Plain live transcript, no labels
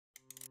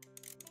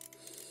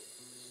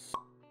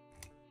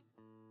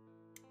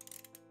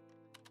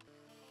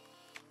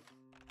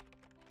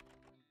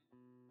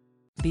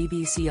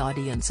BBC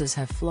audiences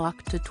have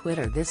flocked to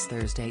Twitter this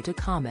Thursday to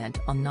comment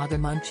on Naga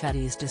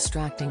Munchetty's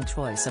distracting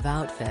choice of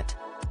outfit.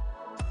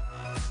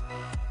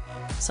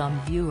 Some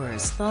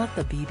viewers thought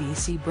the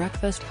BBC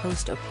breakfast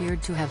host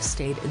appeared to have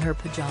stayed in her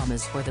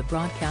pyjamas for the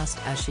broadcast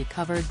as she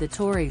covered the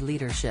Tory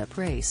leadership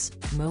race,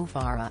 Mo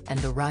Farah and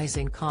the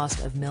rising cost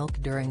of milk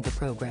during the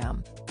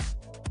programme.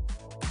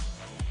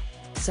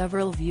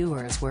 Several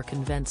viewers were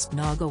convinced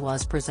Naga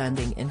was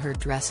presenting in her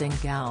dressing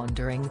gown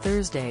during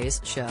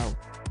Thursday's show.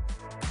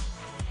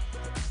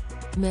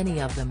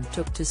 Many of them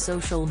took to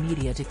social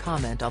media to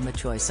comment on the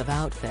choice of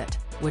outfit,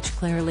 which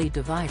clearly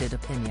divided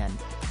opinion.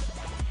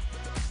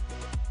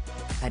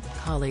 At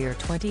Collier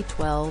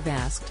 2012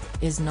 asked,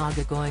 "Is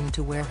Naga going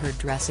to wear her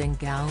dressing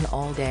gown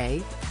all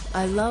day?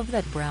 I love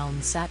that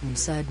brown satin,"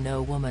 said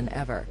 "No woman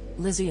ever,"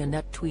 Lizzie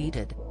Annette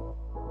tweeted.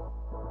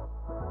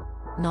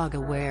 "Naga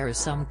wears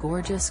some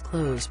gorgeous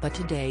clothes, but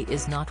today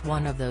is not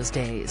one of those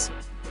days."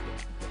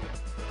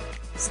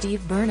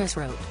 Steve Burness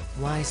wrote,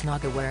 "Why's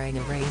Naga wearing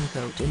a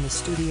raincoat in the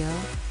studio?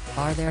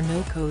 Are there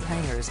no coat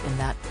hangers in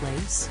that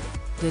place?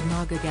 Did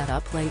Naga get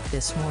up late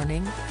this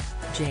morning?"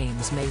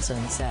 James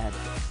Mason said,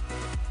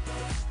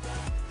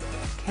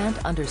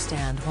 "Can't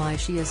understand why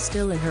she is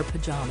still in her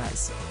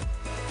pajamas."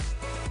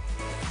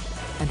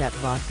 And at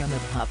Vodka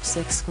Mabhups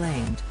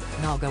exclaimed,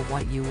 "Naga,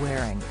 what you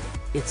wearing?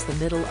 It's the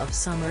middle of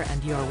summer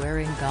and you're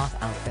wearing goth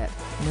outfit,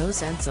 no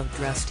sense of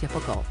dress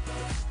typical."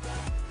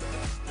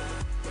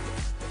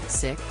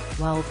 Sick,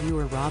 while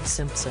viewer Rob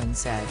Simpson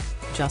said,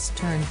 "Just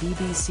turn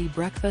BBC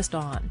Breakfast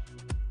on.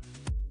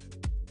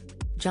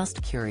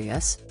 Just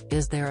curious,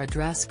 is there a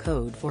dress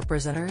code for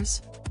presenters?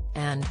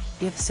 And,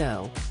 if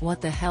so, what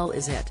the hell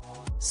is it?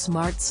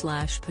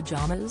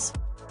 Smart/pajamas?"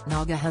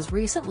 Naga has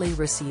recently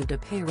received a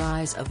pay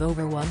rise of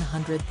over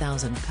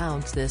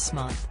 £100,000 this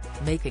month,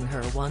 making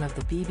her one of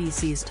the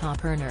BBC's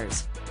top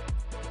earners.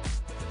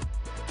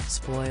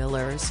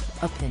 Spoilers,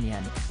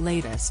 opinion,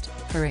 latest,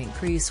 her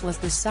increase was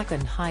the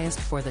second highest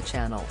for the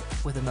channel,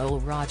 with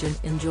Amol Rajan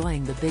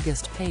enjoying the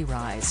biggest pay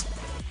rise.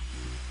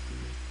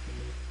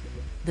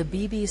 The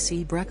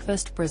BBC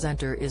breakfast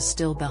presenter is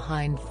still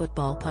behind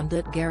football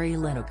pundit Gary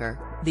Lineker,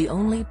 the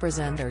only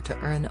presenter to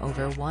earn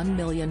over £1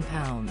 million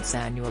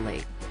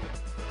annually.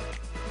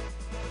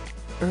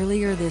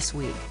 Earlier this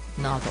week,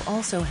 Naga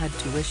also had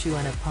to issue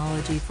an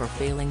apology for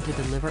failing to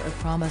deliver a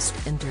promised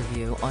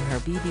interview on her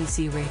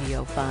BBC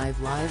Radio 5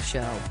 live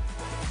show.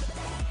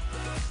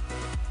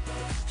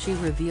 She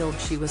revealed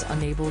she was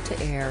unable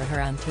to air her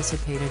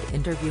anticipated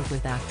interview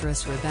with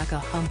actress Rebecca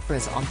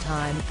Humphries on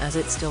time as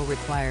it still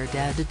required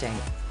editing.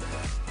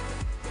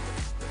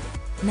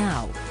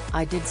 "Now,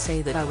 I did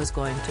say that I was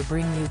going to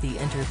bring you the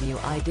interview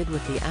I did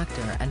with the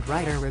actor and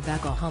writer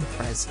Rebecca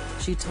Humphries,"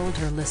 she told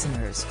her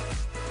listeners.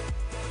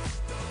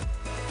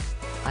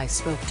 "I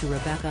spoke to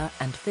Rebecca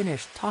and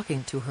finished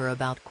talking to her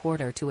about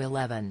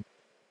 11:15.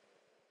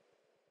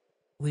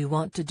 We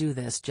want to do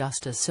this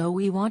justice, so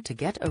we want to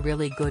get a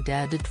really good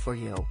edit for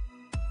you."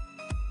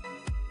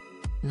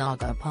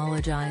 Naga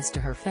apologized to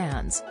her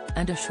fans,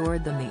 and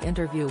assured them the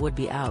interview would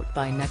be out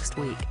by next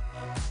week.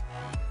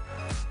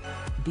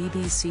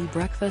 BBC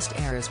Breakfast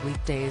airs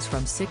weekdays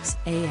from 6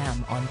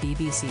 a.m. on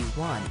BBC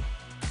One.